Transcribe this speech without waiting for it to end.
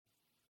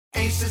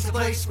Ace is the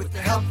place with the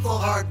helpful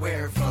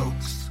hardware,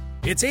 folks.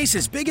 It's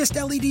Ace's biggest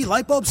LED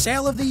light bulb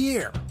sale of the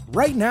year.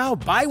 Right now,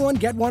 buy one,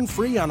 get one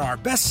free on our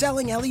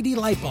best-selling LED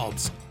light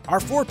bulbs. Our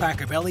 4-pack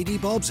of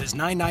LED bulbs is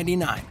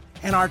 $9.99,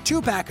 and our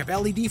 2-pack of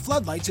LED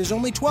floodlights is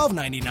only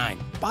 $12.99.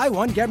 Buy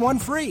one, get one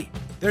free.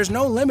 There's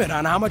no limit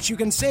on how much you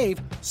can save,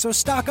 so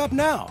stock up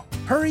now.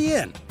 Hurry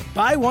in.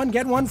 Buy one,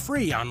 get one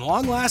free on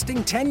long-lasting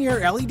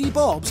 10-year LED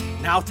bulbs,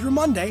 now through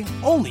Monday,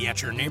 only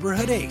at your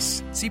neighborhood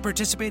Ace. See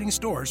participating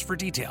stores for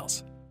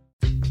details.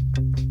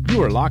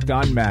 You are Locked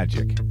On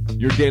Magic,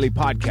 your daily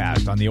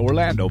podcast on the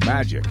Orlando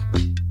Magic.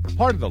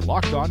 Part of the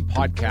Locked On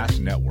Podcast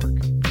Network.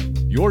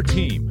 Your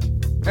team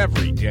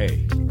every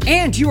day.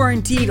 And you are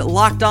indeed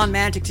Locked On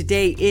Magic.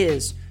 Today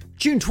is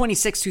June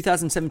 26,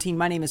 2017.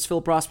 My name is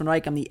Philip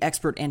Rossman-Reich. I'm the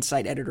expert and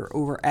site editor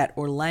over at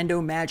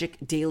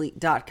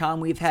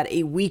OrlandoMagicDaily.com. We've had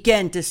a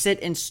weekend to sit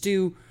and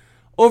stew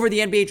over the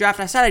NBA draft.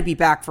 I said I'd be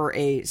back for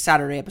a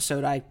Saturday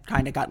episode. I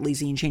kind of got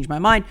lazy and changed my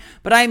mind.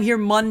 But I am here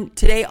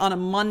today on a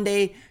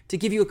Monday to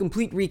give you a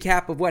complete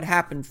recap of what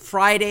happened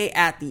Friday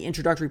at the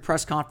introductory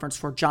press conference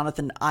for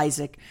Jonathan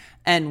Isaac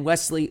and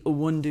Wesley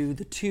Iwundu,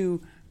 the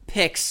two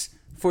picks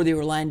for the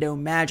Orlando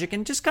Magic,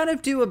 and just kind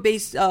of do a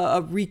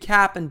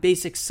recap and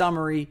basic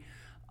summary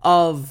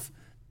of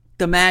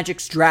the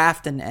Magic's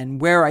draft and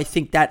where I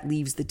think that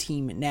leaves the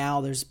team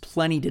now. There's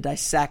plenty to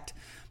dissect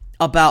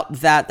about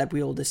that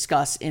we will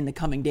discuss in the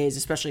coming days,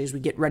 especially as we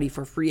get ready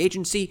for free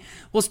agency.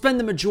 We'll spend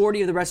the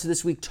majority of the rest of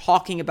this week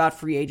talking about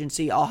free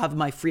agency. I'll have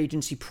my free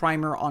agency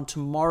primer on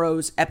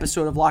tomorrow's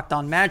episode of Locked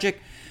On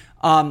Magic.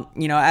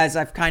 As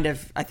I've kind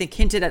of, I think,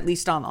 hinted at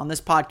least on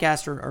this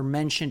podcast or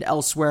mentioned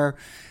elsewhere,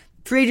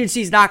 free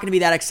agency is not going to be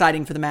that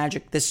exciting for the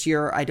Magic this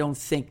year. I don't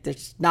think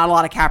there's not a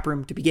lot of cap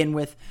room to begin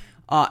with.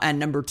 And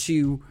number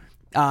two,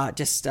 I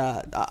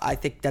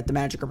think that the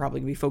Magic are probably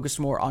going to be focused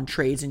more on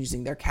trades and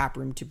using their cap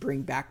room to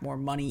bring back more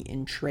money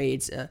in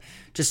trades.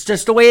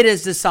 Just the way it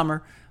is this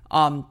summer.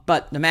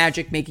 But the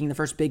Magic making the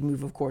first big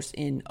move, of course,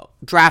 in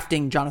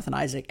drafting Jonathan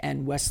Isaac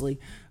and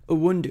Wesley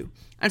Iwundu.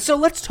 And so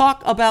let's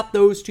talk about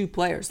those two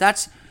players.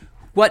 That's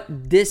what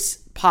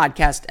this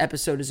podcast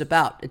episode is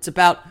about. It's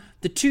about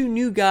the two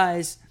new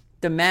guys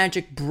the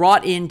Magic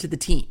brought into the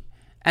team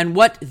and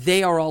what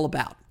they are all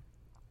about.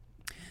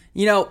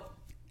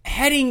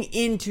 Heading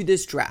into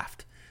this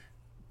draft,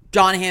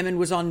 John Hammond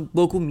was on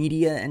local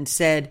media and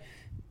said,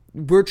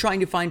 we're trying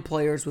to find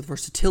players with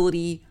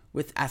versatility,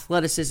 with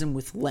athleticism,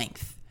 with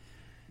length.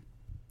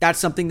 That's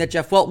something that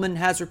Jeff Weltman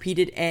has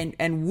repeated,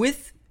 and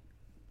with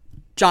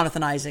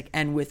Jonathan Isaac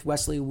and with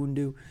Wesley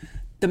Iwundu,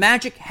 the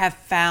Magic have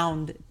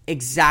found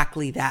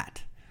exactly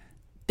that.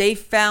 They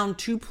found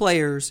two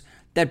players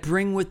that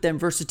bring with them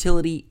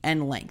versatility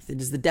and length.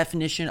 It is the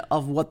definition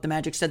of what the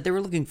Magic said they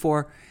were looking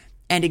for,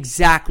 and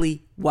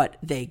exactly what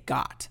they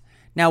got.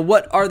 Now,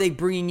 what are they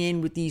bringing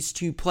in with these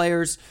two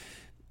players?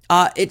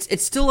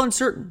 It's still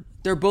uncertain.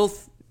 They're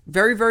both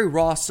very, very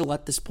raw still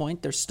at this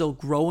point. They're still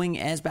growing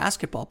as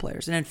basketball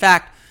players. And in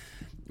fact,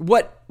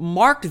 what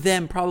marked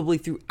them probably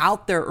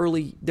throughout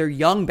their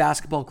young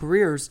basketball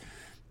careers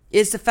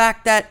is the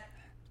fact that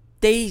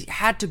they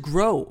had to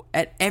grow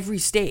at every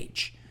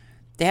stage.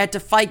 They had to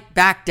fight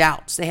back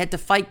doubts. They had to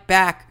fight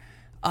back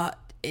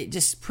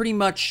just pretty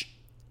much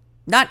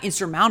not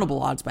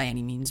insurmountable odds by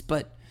any means,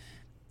 but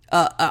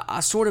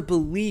a sort of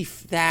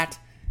belief that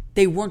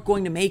they weren't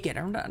going to make it.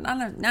 Or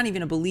not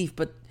even a belief,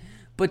 but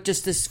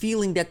just this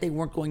feeling that they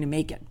weren't going to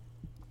make it.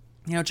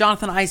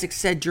 Jonathan Isaac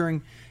said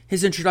during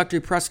his introductory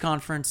press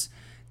conference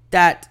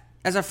that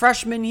as a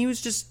freshman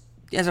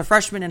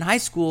in high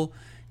school,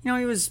 he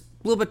was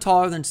a little bit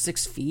taller than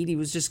 6 feet. He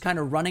was just kind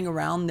of running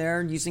around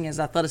there using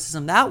his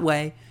athleticism that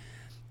way.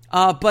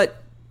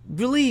 But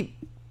really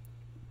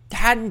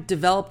hadn't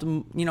developed,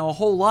 a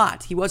whole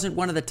lot. He wasn't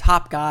one of the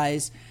top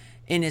guys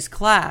in his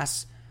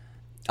class.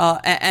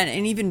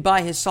 And even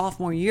by his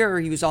sophomore year,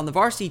 he was on the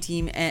varsity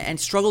team and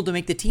struggled to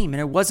make the team. And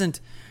it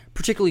wasn't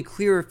particularly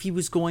clear if he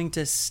was going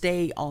to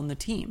stay on the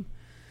team.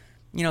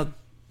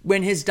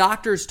 When his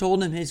doctors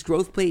told him his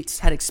growth plates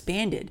had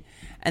expanded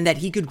and that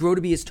he could grow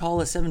to be as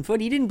tall as 7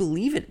 foot, he didn't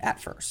believe it at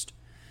first.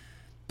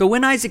 But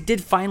when Isaac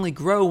did finally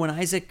grow, when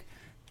Isaac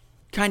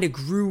kind of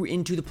grew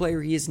into the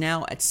player he is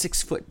now at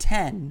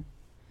 6'10",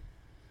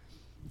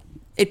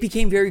 it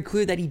became very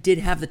clear that he did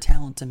have the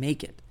talent to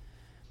make it.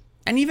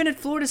 And even at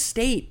Florida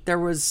State, there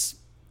was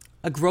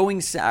a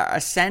growing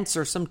sense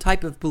or some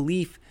type of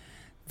belief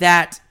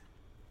that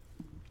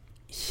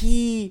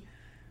he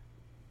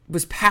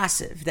was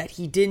passive, that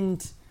he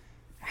didn't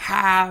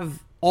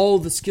have all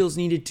the skills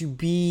needed to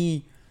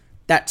be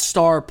that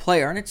star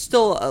player. And it's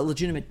still a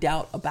legitimate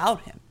doubt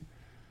about him.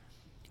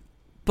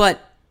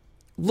 But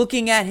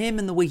looking at him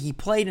and the way he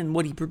played and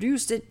what he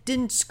produced, it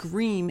didn't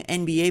scream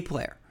NBA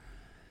player.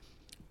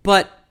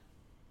 But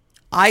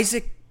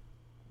Isaac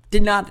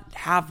did not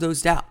have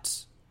those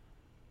doubts.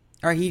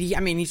 Or he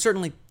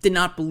certainly did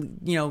not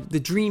believe, the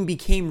dream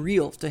became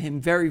real to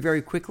him very,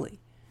 very quickly.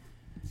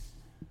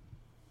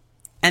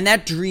 And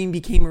that dream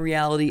became a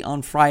reality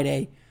on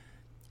Friday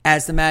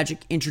as the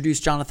Magic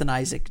introduced Jonathan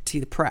Isaac to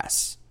the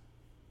press.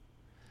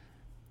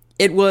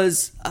 It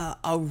was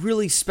a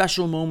really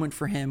special moment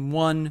for him,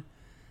 one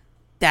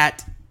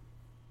that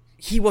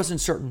he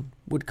wasn't certain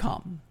would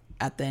come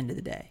at the end of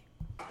the day.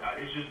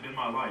 It's just been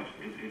my life.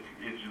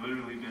 It's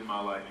literally been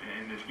my life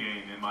in this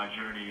game, in my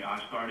journey.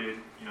 I started,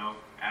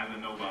 as a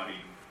nobody,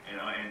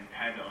 and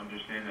had to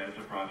understand that it's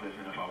a process.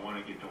 And if I want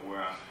to get to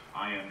where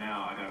I am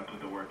now, I got to put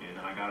the work in,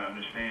 and I got to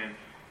understand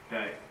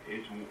that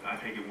I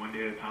take it one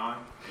day at a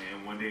time,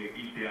 and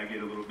each day I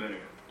get a little better.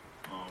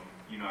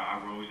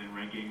 I rose in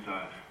rankings.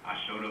 I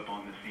showed up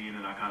on the scene,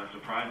 and I kind of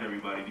surprised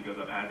everybody because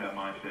I've had that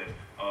mindset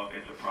of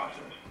it's a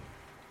process.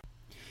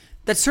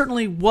 That's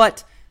certainly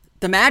what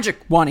the Magic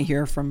want to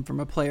hear from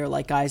a player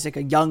like Isaac,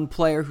 a young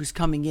player who's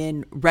coming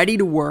in ready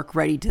to work,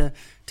 ready to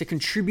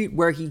contribute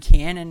where he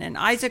can. And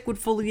Isaac would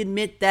fully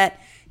admit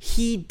that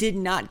he did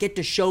not get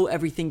to show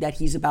everything that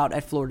he's about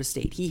at Florida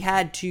State. He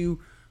had to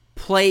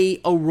play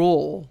a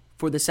role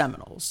for the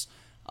Seminoles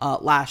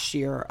last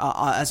year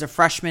as a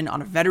freshman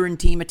on a veteran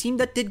team, a team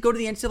that did go to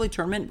the NCAA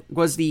tournament,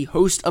 was the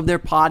host of their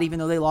pod, even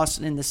though they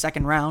lost in the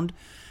second round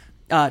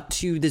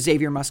to the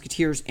Xavier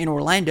Musketeers in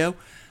Orlando.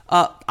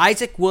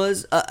 Isaac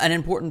was an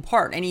important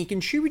part, and he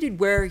contributed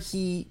where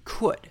he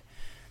could.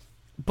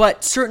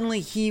 But certainly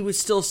he was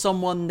still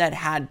someone that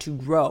had to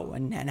grow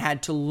and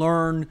had to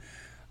learn,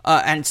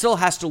 and still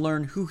has to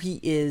learn who he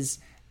is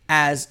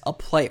as a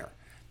player.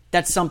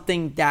 That's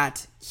something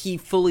that he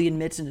fully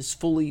admits and is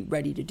fully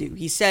ready to do.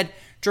 He said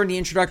during the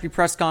introductory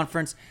press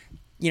conference,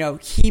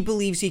 he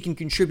believes he can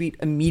contribute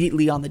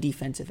immediately on the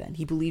defensive end.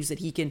 He believes that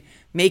he can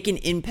make an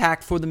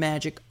impact for the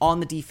Magic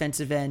on the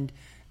defensive end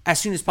as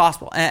soon as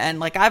possible. And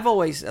like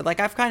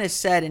I've kind of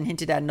said and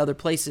hinted at in other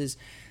places,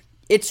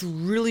 it's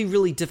really,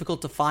 really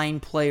difficult to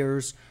find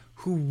players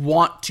who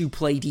want to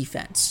play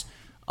defense.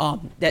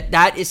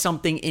 That is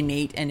something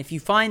innate. And if you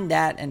find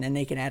that, and then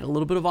they can add a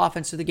little bit of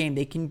offense to the game,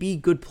 they can be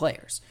good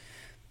players.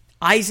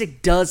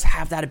 Isaac does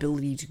have that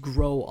ability to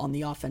grow on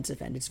the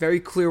offensive end. It's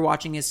very clear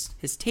watching his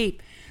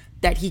tape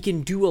that he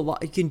can do a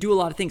lot. He can do a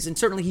lot of things. And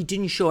certainly he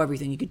didn't show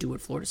everything he could do at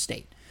Florida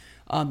State.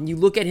 You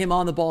look at him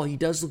on the ball, he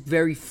does look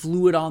very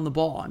fluid on the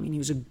ball. I mean, he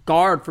was a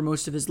guard for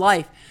most of his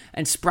life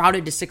and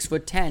sprouted to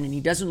 6'10", and he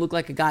doesn't look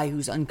like a guy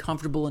who's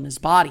uncomfortable in his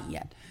body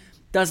yet.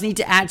 Does need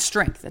to add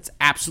strength. That's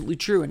absolutely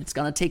true, and it's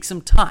going to take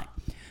some time.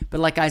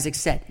 But like Isaac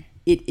said,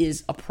 it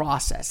is a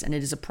process, and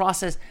it is a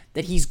process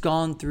that he's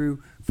gone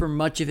through for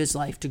much of his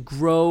life to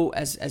grow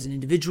as an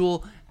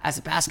individual, as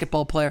a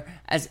basketball player,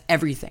 as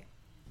everything.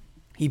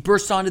 He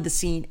bursts onto the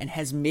scene and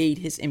has made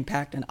his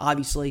impact, and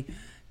obviously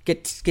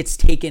gets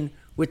taken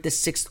with the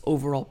 6th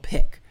overall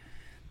pick.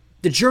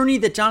 The journey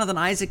that Jonathan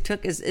Isaac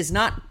took is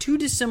not too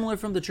dissimilar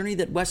from the journey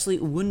that Wesley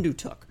Iwundu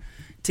took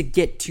to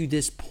get to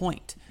this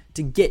point,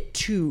 to get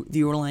to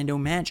the Orlando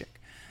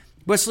Magic.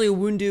 Wesley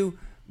Iwundu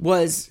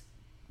was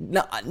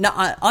an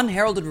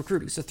unheralded recruit.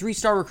 He was a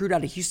 3-star recruit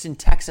out of Houston,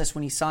 Texas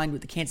when he signed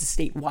with the Kansas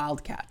State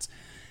Wildcats.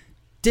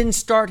 Didn't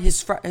start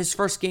his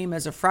first game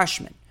as a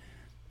freshman,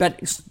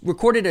 but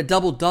recorded a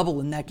double-double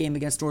in that game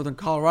against Northern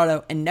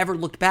Colorado and never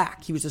looked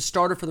back. He was a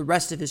starter for the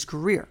rest of his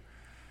career.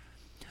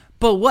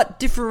 But what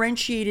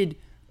differentiated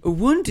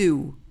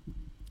Iwundu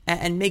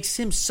and makes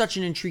him such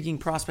an intriguing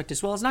prospect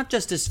as well is not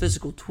just his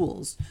physical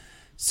tools.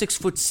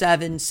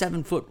 6'7",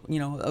 7 foot,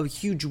 a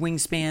huge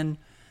wingspan.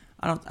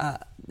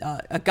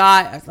 A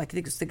guy, I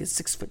think it's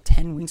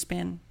 6'10"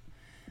 wingspan.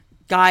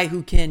 Guy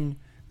who can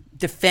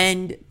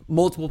defend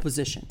multiple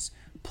positions.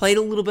 Played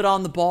a little bit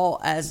on the ball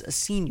as a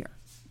senior.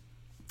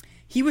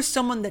 He was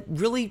someone that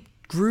really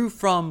grew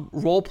from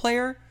role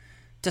player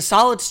to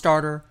solid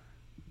starter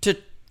to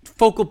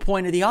focal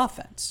point of the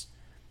offense.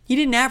 He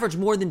didn't average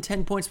more than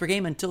 10 points per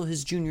game until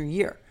his junior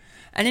year.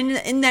 And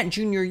in that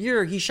junior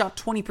year, he shot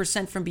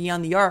 20% from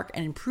beyond the arc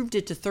and improved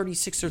it to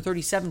 36 or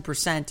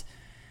 37%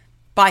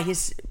 by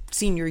his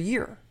senior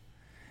year.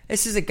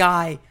 This is a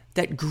guy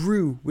that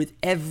grew with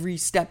every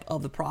step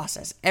of the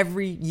process.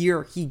 Every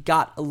year, he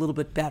got a little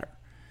bit better.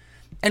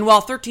 And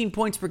while 13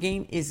 points per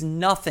game is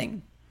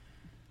nothing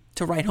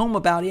to write home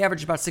about, he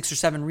averaged about 6 or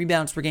 7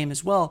 rebounds per game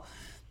as well.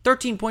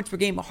 13 points per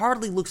game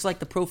hardly looks like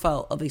the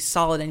profile of a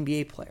solid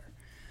NBA player.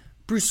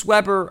 Bruce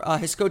Weber,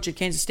 his coach at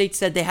Kansas State,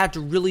 said they had to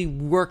really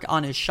work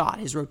on his shot.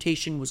 His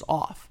rotation was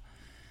off.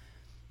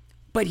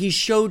 But he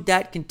showed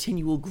that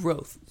continual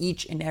growth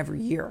each and every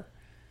year.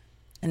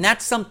 And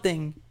that's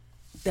something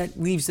that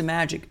leaves the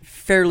Magic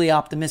fairly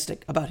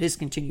optimistic about his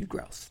continued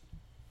growth.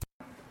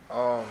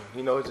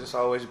 It's just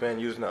always been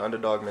using the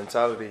underdog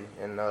mentality.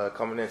 And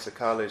coming into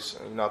college,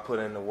 I put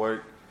in the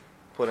work,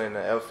 put in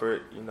the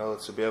effort,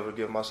 to be able to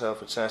give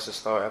myself a chance to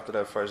start after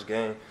that first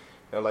game.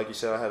 Like you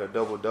said, I had a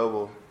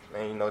double-double.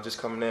 And, just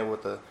coming in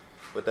with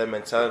that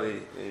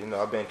mentality,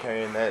 I've been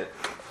carrying that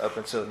up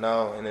until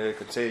now, and it'll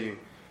continue.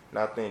 And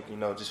I think,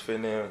 just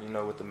fitting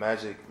in, with the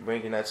Magic,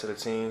 bringing that to the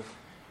team,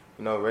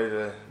 ready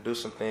to do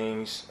some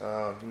things,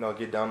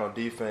 get down on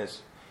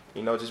defense,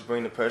 just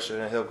bring the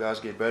pressure and help guys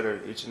get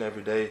better each and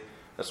every day.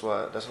 That's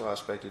what I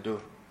expect to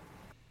do.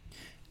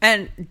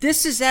 And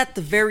this is at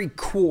the very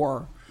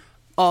core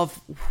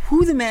of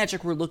who the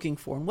Magic were looking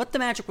for and what the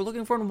Magic were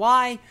looking for and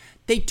why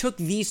they took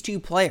these two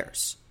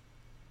players.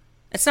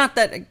 It's not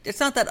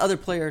that other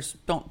players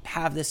don't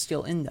have this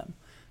skill in them,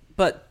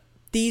 but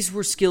these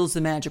were skills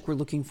the Magic were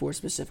looking for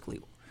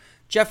specifically.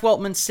 Jeff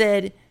Weltman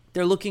said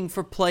they're looking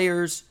for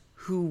players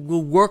who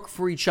will work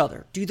for each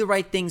other, do the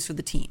right things for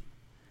the team.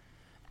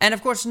 And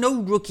of course,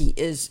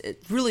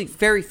 really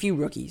very few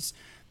rookies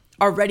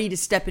are ready to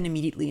step in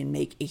immediately and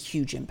make a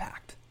huge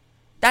impact.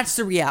 That's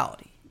the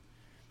reality.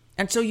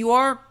 And so you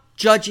are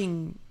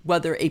judging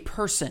whether a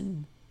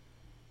person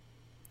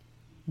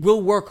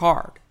will work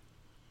hard,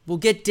 will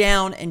get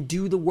down and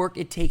do the work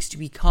it takes to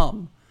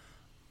become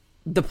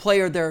the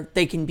player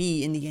they can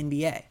be in the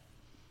NBA.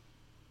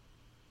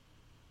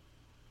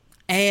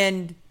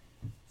 And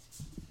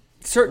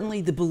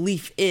certainly the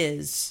belief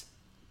is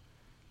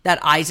that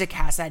Isaac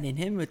has that in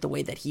him with the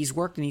way that he's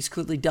worked, and he's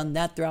clearly done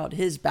that throughout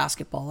his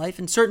basketball life.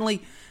 And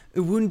certainly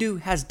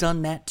Iwundu has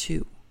done that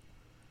too.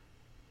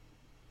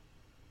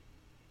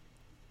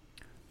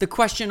 The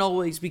question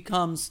always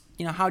becomes,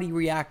 how do you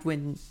react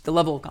when the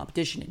level of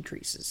competition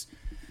increases?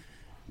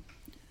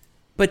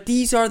 But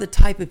these are the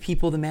type of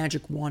people the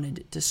Magic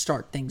wanted to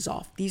start things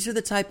off. These are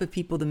the type of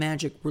people the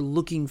Magic were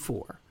looking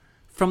for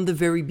from the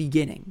very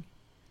beginning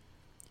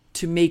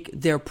to make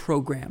their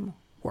program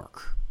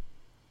work.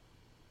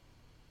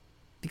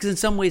 Because in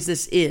some ways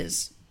this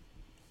is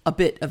a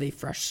bit of a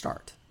fresh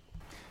start.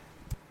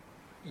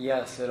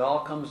 Yes, it all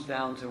comes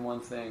down to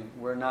one thing.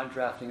 We're not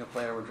drafting a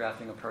player, we're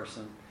drafting a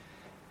person.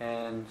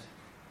 And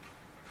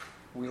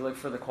we look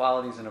for the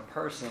qualities in a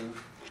person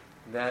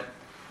that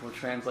will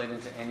translate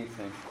into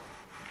anything,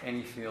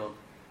 any field.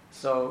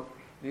 So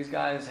these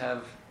guys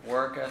have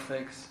work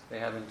ethics, they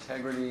have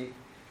integrity,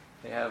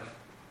 they have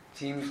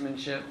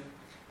teamsmanship,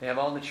 they have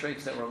all the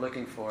traits that we're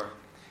looking for.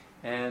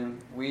 And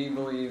we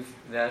believe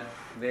that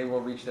they will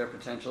reach their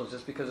potentials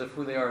just because of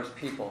who they are as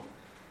people.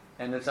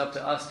 And it's up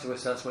to us to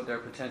assess what their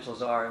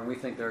potentials are, and we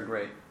think they're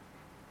great.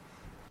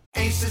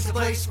 Ace is the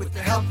place with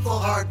the helpful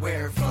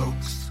hardware,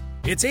 folks.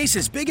 It's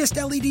Ace's biggest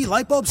LED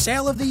light bulb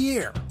sale of the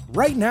year.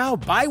 Right now,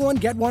 buy one,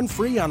 get one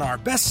free on our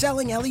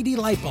best-selling LED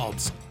light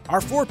bulbs. Our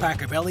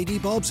 4-pack of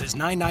LED bulbs is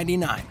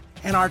 $9.99,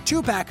 and our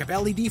 2-pack of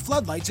LED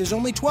floodlights is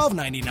only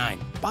 $12.99.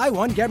 Buy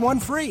one, get one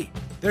free.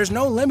 There's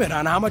no limit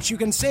on how much you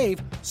can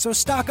save, so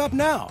stock up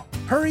now.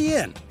 Hurry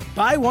in.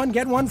 Buy one,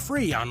 get one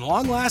free on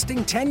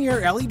long-lasting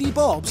 10-year LED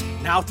bulbs,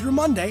 now through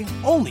Monday,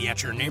 only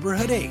at your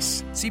neighborhood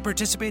Ace. See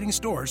participating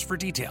stores for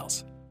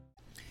details.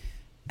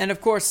 And of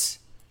course,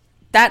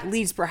 that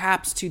leads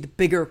perhaps to the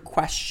bigger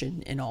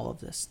question in all of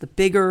this, the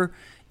bigger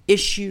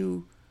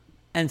issue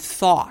and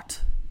thought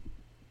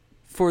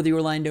for the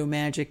Orlando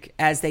Magic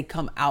as they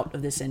come out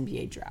of this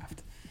NBA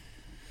draft.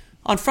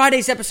 On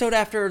Friday's episode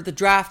after the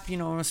draft,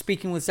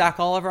 speaking with Zach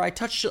Oliver, I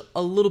touched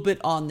a little bit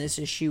on this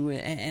issue,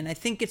 and I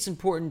think it's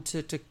important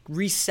to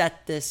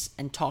reset this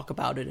and talk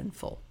about it in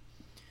full.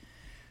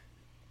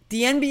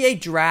 The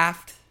NBA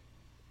draft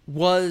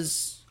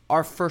was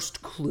our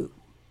first clue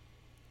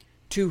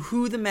to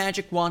who the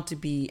Magic want to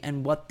be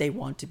and what they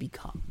want to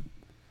become.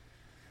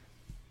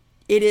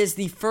 It is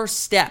the first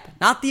step,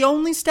 not the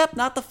only step,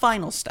 not the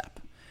final step,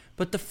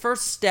 but the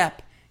first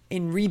step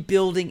in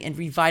rebuilding and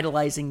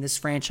revitalizing this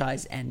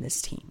franchise and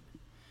this team.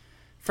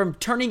 From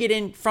turning it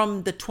in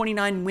from the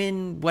 29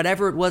 win,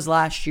 whatever it was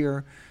last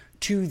year,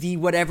 to the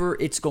whatever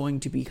it's going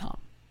to become.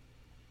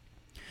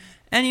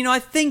 And, I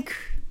think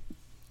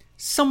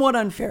somewhat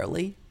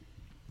unfairly,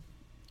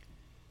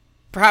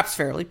 perhaps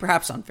fairly,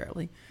 perhaps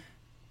unfairly,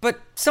 but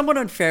somewhat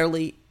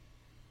unfairly,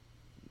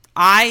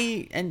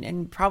 I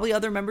and probably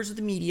other members of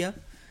the media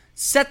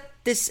set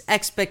this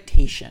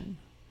expectation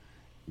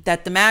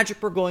that the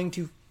Magic were going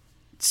to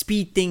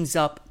speed things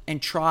up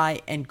and try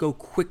and go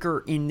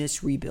quicker in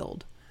this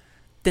rebuild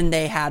than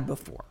they had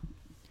before.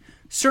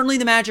 Certainly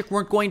the Magic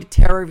weren't going to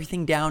tear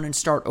everything down and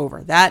start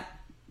over. That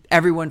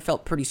everyone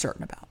felt pretty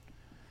certain about.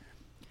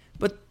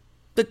 But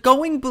the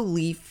going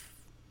belief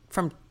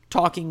from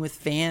talking with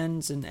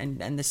fans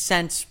and the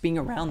sense being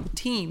around the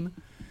team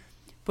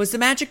was the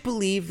Magic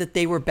believed that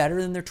they were better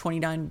than their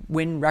 29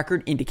 win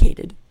record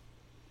indicated,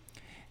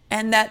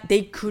 and that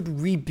they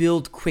could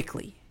rebuild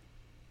quickly.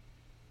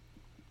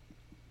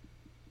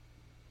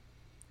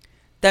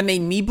 That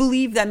made me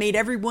believe, that made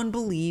everyone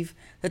believe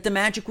that the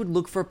Magic would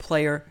look for a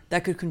player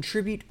that could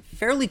contribute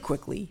fairly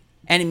quickly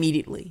and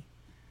immediately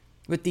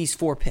with these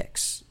 4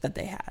 picks that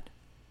they had.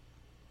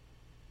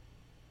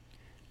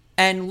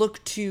 And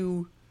look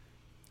to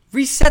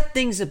reset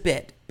things a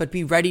bit, but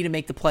be ready to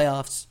make the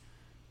playoffs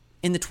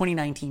in the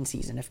 2019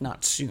 season, if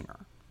not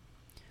sooner.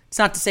 It's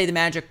not to say the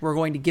Magic were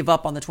going to give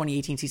up on the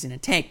 2018 season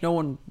and tank. No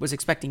one was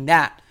expecting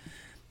that.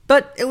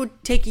 But it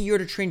would take a year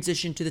to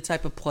transition to the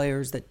type of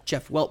players that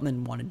Jeff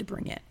Weltman wanted to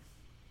bring in.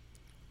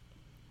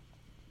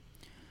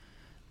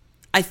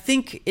 I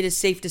think it is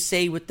safe to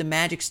say with the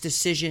Magic's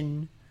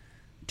decision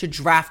to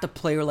draft a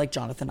player like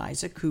Jonathan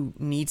Isaac, who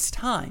needs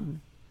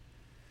time,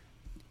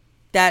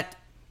 that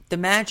the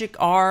Magic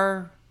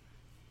are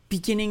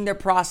beginning their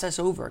process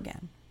over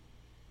again.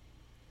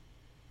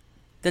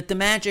 That the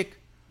Magic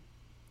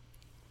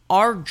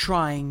are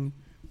trying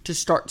to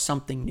start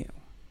something new.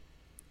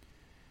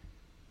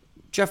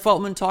 Jeff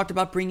Weltman talked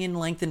about bringing in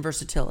length and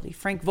versatility.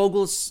 Frank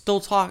Vogel is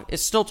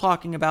still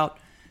talking about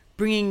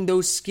bringing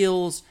those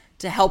skills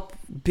to help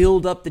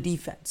build up the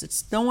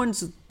defense. No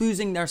one's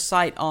losing their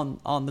sight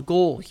on the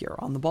goal here,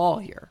 on the ball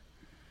here.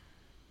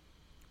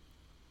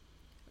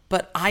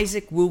 But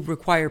Isaac will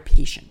require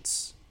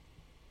patience.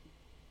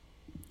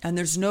 And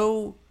there's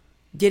no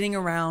getting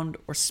around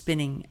or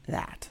spinning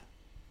that.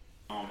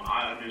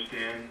 I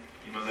understand,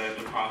 that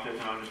it's a process,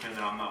 and I understand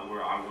that I'm not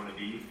where I want to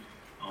be.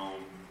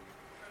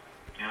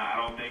 And I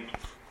don't think,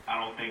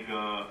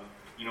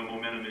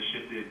 momentum is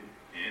shifted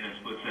in a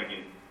split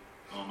second.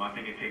 I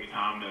think it takes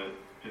time to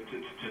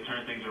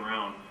turn things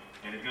around,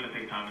 and it's going to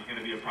take time. It's going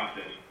to be a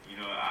process.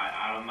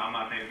 I'm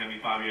not saying it's going to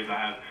be 5 years.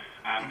 I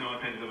have no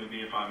intention of it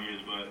being 5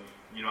 years, but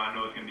I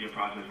know it's going to be a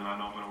process, and I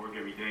know I'm going to work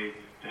every day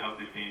to help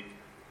this team.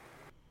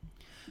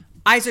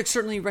 Isaac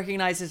certainly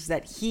recognizes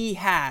that he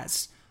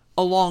has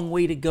a long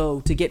way to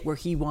go to get where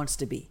he wants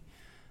to be.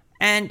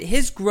 And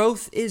his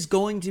growth is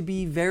going to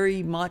be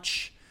very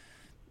much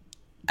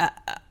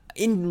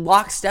in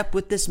lockstep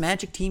with this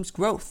Magic team's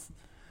growth.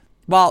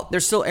 While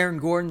there's still Aaron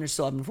Gordon, there's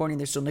still Evan Fournier,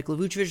 there's still Nikola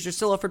Vucevic, there's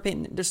still Elfrid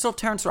Payton, there's still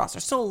Terrence Ross,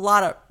 there's still a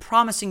lot of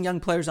promising young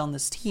players on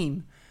this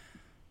team.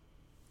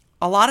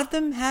 A lot of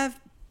them have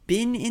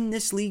been in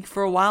this league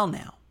for a while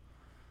now.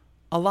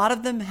 A lot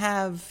of them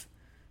have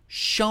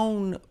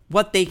shown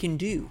what they can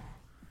do.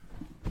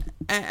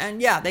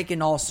 And yeah, they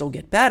can all still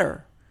get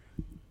better.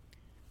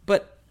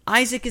 But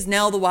Isaac is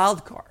now the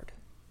wild card.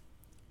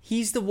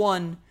 He's the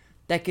one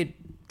that could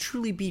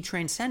truly be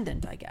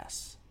transcendent, I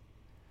guess.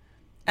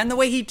 And the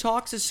way he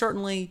talks is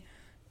certainly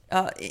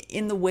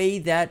in the way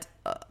that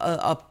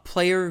a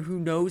player who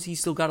knows he's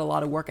still got a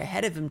lot of work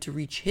ahead of him to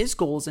reach his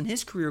goals and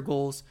his career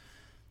goals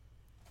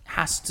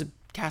has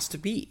to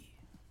be.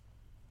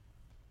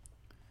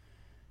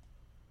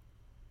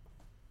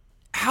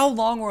 How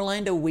long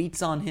Orlando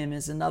waits on him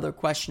is another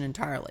question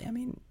entirely. I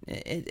mean,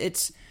 it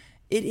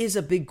is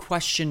a big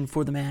question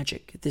for the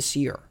Magic this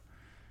year.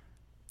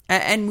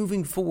 And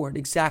moving forward,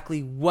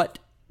 exactly what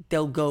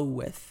they'll go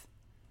with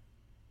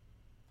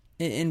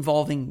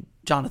involving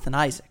Jonathan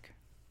Isaac.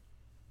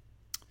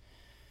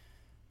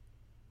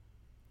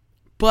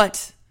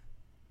 But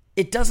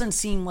it doesn't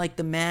seem like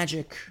the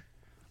Magic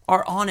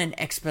are on an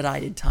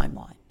expedited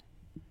timeline.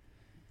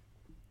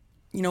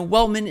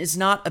 Weltman is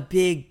not a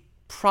big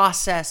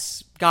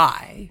process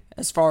guy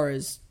as far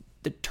as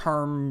the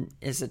term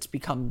as it's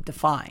become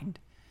defined.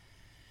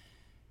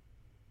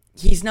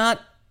 He's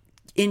not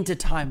into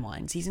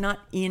timelines. He's not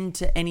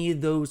into any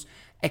of those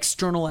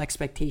external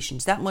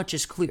expectations. That much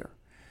is clear.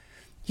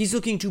 He's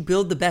looking to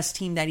build the best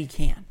team that he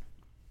can.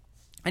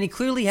 And he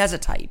clearly has a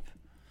type.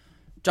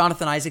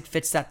 Jonathan Isaac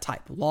fits that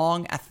type.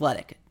 Long,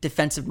 athletic,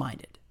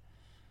 defensive-minded.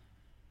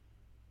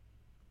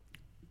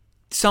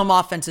 Some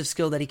offensive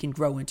skill that he can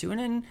grow into. And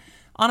then,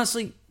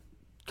 honestly,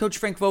 Coach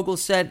Frank Vogel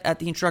said at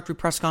the introductory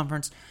press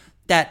conference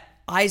that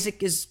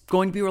Isaac is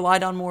going to be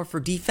relied on more for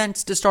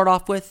defense to start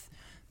off with.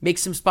 Make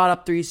some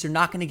spot-up threes. They're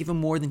not going to give him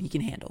more than he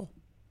can handle.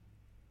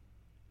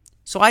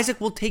 So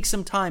Isaac will take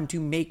some time to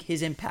make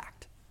his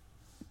impact.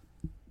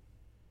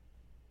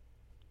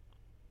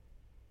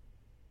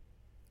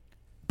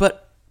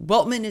 But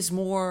Weltman is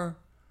more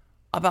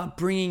about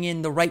bringing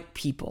in the right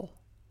people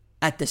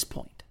at this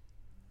point.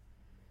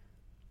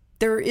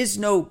 There is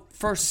no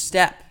first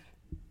step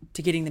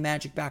to getting the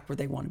Magic back where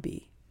they want to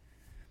be.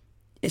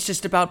 It's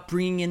just about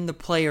bringing in the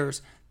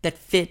players that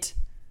fit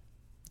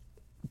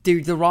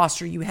the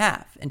roster you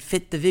have and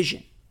fit the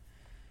vision.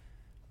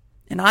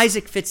 And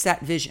Isaac fits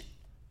that vision.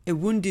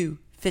 Iwundu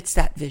fits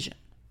that vision.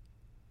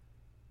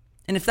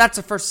 And if that's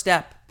a first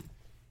step,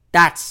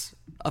 that's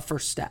a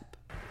first step.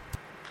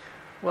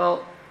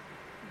 Well,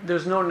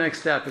 there's no next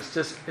step. It's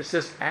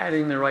just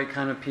adding the right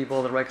kind of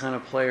people, the right kind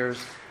of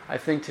players. I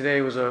think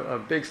today was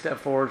a big step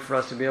forward for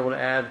us to be able to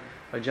add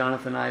a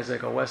Jonathan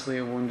Isaac, a Wesley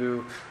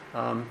Iwundu,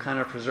 kind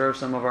of preserve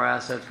some of our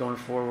assets going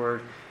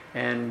forward,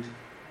 and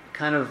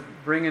kind of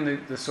bring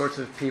in the sorts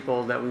of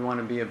people that we want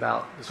to be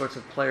about, the sorts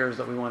of players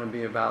that we want to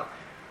be about.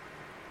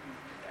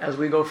 As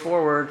we go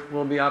forward,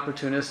 we'll be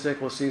opportunistic.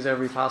 We'll seize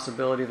every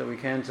possibility that we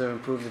can to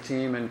improve the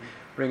team and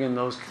bring in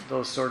those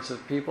sorts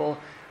of people.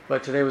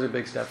 But today was a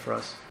big step for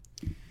us.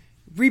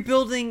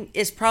 Rebuilding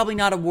is probably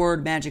not a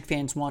word Magic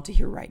fans want to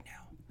hear right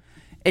now.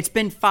 It's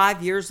been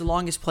 5 years, the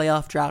longest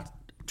playoff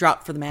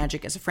drought for the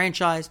Magic as a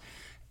franchise.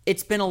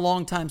 It's been a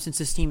long time since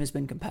this team has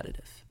been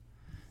competitive.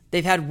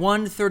 They've had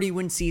one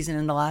 30-win season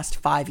in the last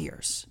 5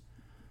 years.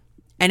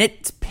 And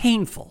it's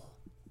painful.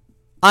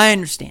 I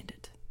understand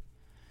it.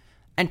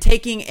 And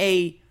taking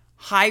a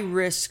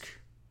high-risk,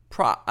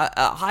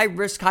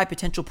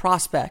 high-potential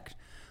prospect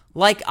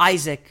like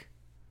Isaac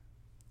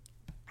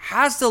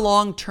has the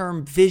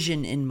long-term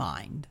vision in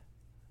mind,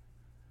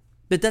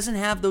 but doesn't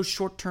have those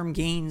short-term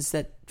gains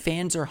that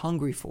fans are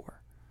hungry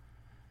for.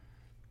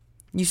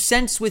 You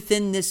sense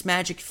within this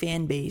Magic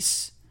fan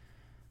base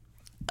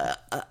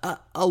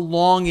a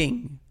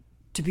longing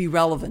to be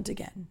relevant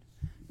again,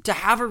 to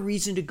have a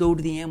reason to go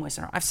to the Amway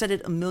Center. I've said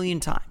it a million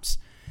times.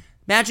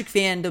 Magic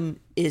fandom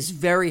is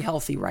very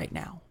healthy right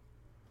now.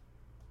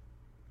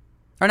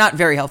 Or not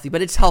very healthy,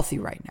 but it's healthy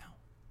right now.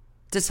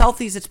 It's as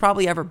healthy as it's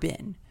probably ever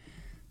been.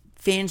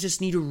 Fans just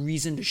need a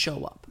reason to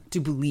show up, to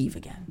believe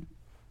again.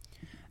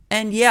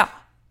 And yeah,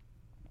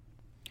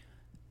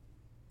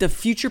 the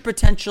future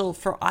potential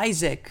for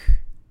Isaac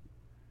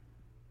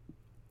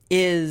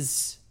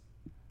is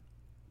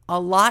a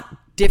lot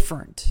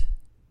different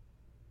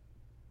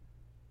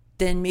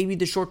than maybe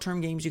the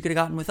short-term games you could have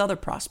gotten with other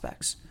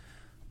prospects,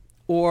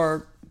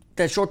 or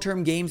the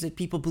short-term games that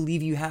people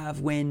believe you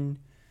have when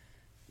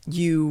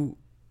you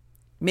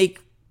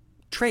make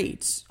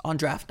trades on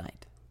draft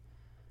night.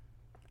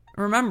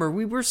 Remember,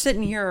 we were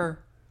sitting here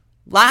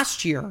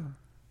last year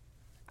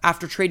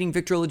after trading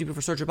Victor Oladipo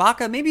for Serge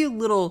Ibaka, maybe a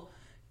little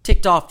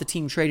ticked off the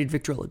team traded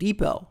Victor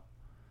Oladipo,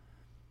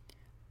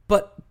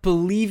 but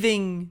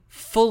believing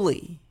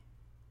fully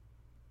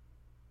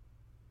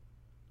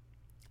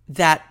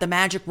that the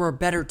Magic were a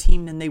better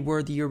team than they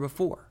were the year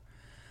before,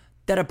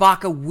 that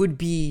Ibaka would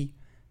be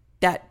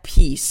that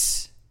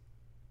piece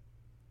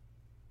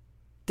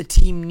the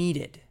team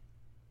needed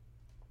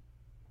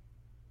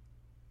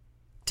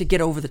to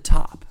get over the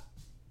top,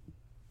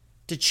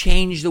 to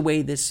change the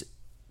way this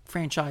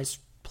franchise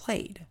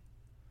played.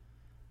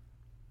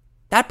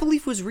 That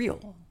belief was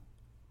real.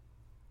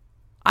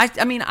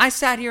 I mean, I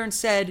sat here and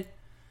said,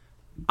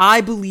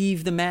 I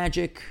believe the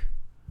Magic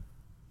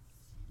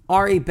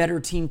are a better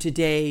team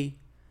today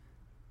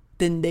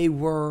than they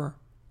were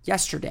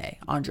yesterday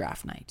on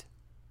draft night.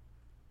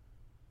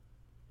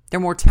 They're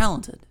more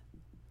talented.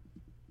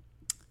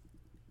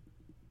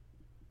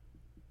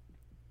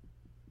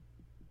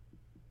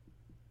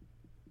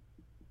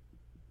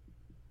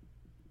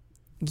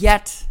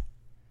 Yet,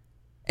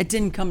 it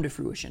didn't come to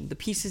fruition. The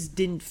pieces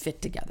didn't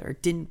fit together.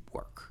 It didn't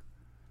work.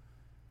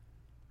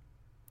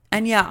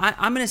 And yeah,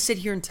 I'm going to sit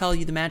here and tell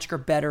you the Magic are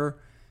better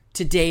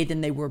today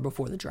than they were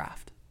before the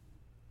draft,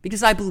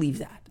 because I believe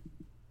that.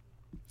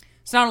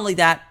 It's not only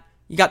that,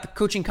 you got the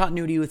coaching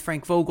continuity with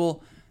Frank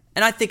Vogel,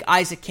 and I think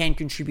Isaac can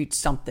contribute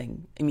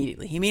something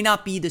immediately. He may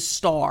not be the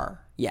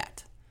star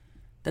yet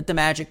that the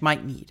Magic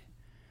might need,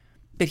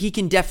 but he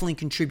can definitely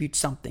contribute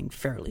something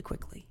fairly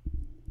quickly.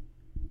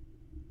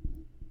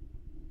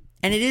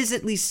 And it is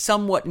at least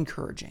somewhat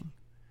encouraging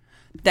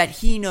that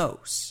he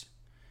knows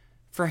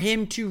for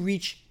him to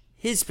reach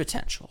his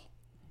potential,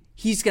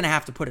 he's going to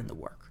have to put in the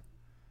work.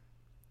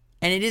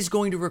 And it is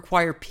going to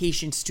require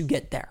patience to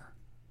get there.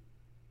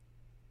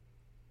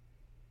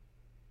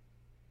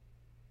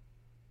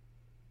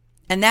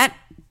 And that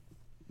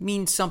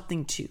means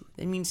something too.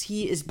 That means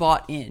he is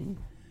bought in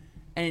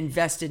and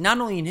invested not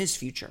only in his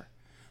future,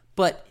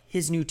 but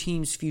his new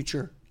team's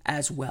future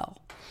as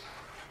well.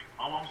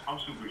 I'm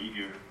super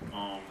eager.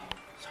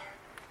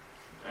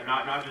 And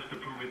not just to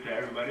prove it to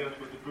everybody else,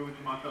 but to prove it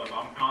to myself.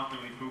 I'm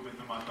constantly proving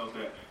to myself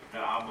that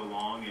I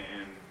belong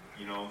and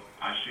you know,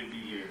 I should be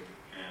here.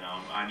 And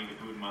I need to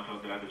prove to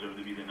myself that I deserve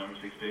to be the number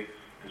 6 pick,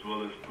 as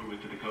well as prove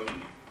it to the coaches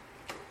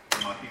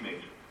and my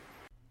teammates.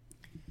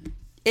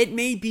 It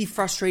may be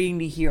frustrating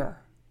to hear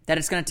that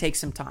it's going to take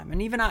some time.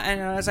 And even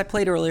as I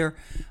played earlier,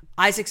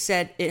 Isaac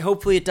said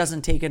hopefully it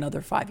doesn't take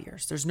another 5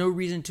 years. There's no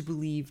reason to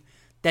believe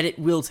that it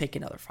will take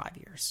another 5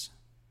 years.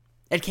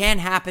 It can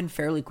happen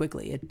fairly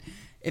quickly.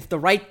 If the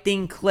right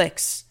thing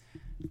clicks,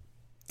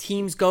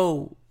 teams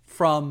go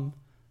from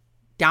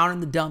down in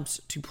the dumps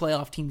to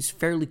playoff teams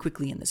fairly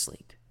quickly in this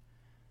league.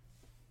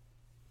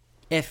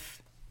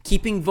 If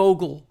keeping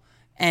Vogel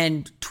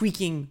and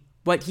tweaking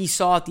what he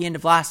saw at the end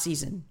of last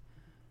season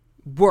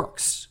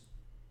works,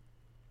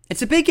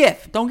 it's a big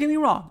if. Don't get me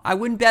wrong. I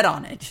wouldn't bet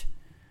on it.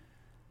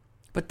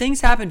 But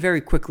things happen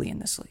very quickly in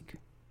this league.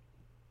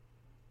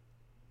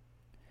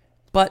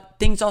 But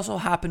things also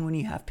happen when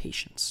you have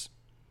patience.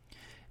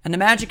 And the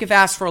Magic have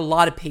asked for a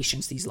lot of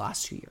patience these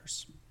last 2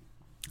 years.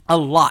 A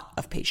lot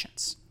of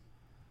patience.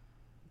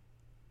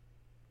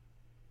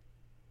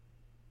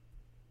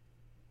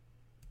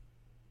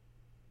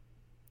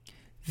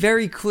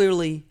 Very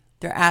clearly,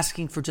 they're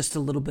asking for just a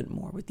little bit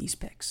more with these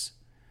picks.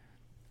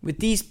 With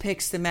these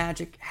picks, the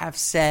Magic have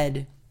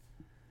said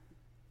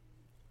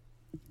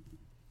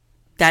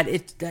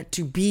that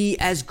to be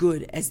as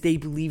good as they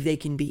believe they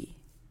can be,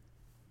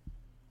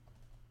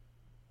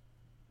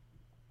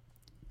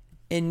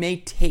 it may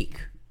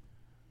take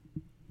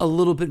a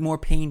little bit more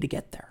pain to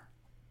get there.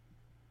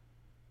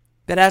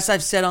 But as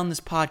I've said on this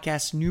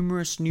podcast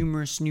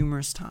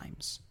numerous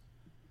times,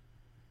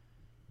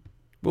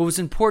 what was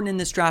important in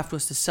this draft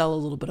was to sell a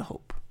little bit of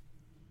hope.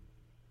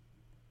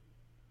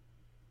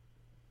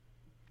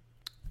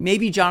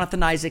 Maybe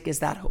Jonathan Isaac is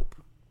that hope.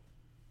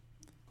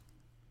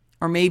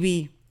 Or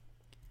maybe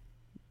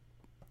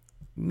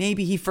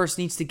he first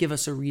needs to give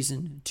us a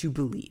reason to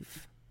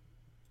believe.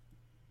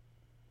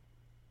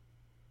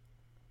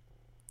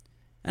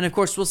 And of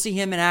course, we'll see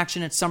him in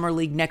action at Summer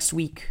League next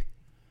week.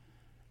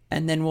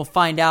 And then we'll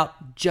find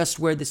out just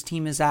where this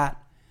team is at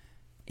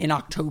in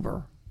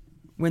October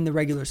when the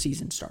regular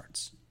season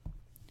starts.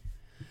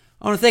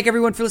 I want to thank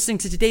everyone for listening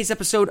to today's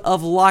episode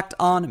of Locked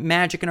On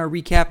Magic and our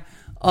recap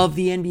of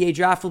the NBA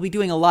draft. We'll be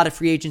doing a lot of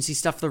free agency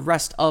stuff the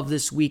rest of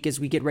this week as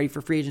we get ready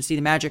for free agency.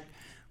 The Magic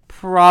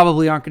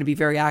probably aren't going to be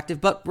very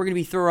active, but we're going to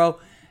be thorough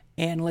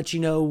and let you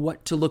know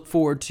what to look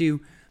forward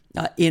to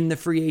in the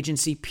free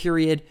agency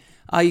period.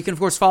 You can, of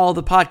course, follow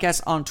the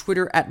podcast on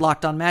Twitter at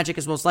Locked On Magic,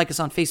 as well as like us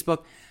on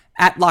Facebook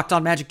at Locked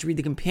On Magic to read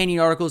the companion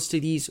articles to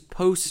these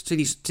posts,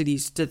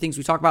 to things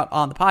we talk about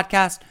on the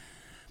podcast.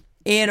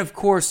 And, of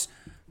course,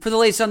 for the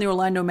latest on the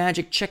Orlando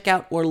Magic, check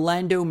out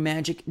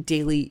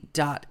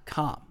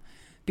OrlandoMagicDaily.com.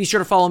 Be sure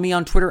to follow me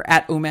on Twitter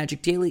at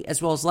OMagicDaily,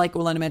 as well as like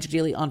Orlando Magic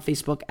Daily on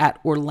Facebook at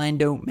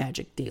Orlando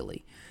Magic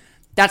Daily.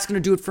 That's going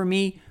to do it for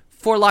me.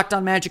 For Locked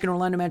On Magic and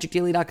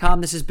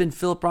OrlandoMagicDaily.com, this has been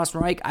Philip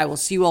Rossman-Reich. I will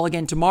see you all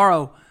again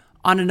tomorrow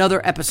on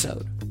another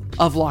episode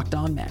of Locked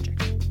On Magic.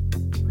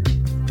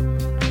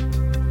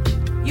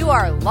 You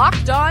are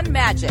Locked On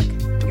Magic,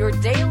 your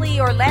daily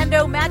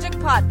Orlando Magic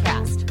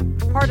podcast.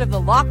 Part of the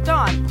Locked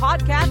On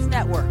Podcast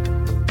Network,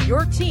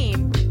 your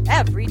team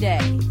every day.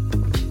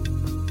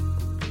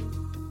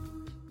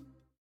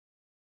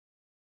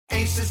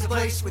 Ace is the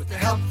place with the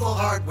helpful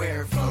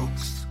hardware,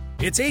 folks.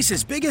 It's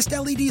Ace's biggest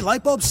LED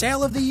light bulb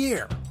sale of the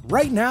year.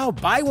 Right now,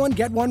 buy one,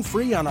 get one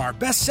free on our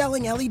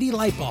best-selling LED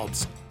light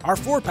bulbs. Our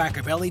 4-pack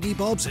of LED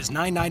bulbs is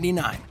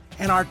 $9.99,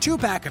 and our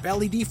 2-pack of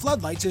LED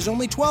floodlights is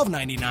only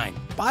 $12.99.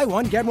 Buy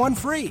one, get one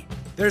free.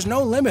 There's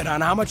no limit on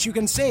how much you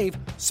can save,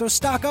 so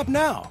stock up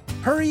now.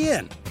 Hurry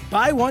in.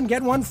 Buy one,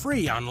 get one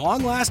free on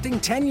long-lasting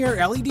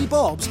 10-year LED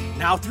bulbs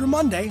now through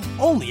Monday,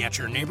 only at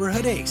your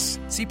neighborhood Ace.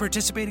 See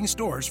participating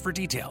stores for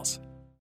details.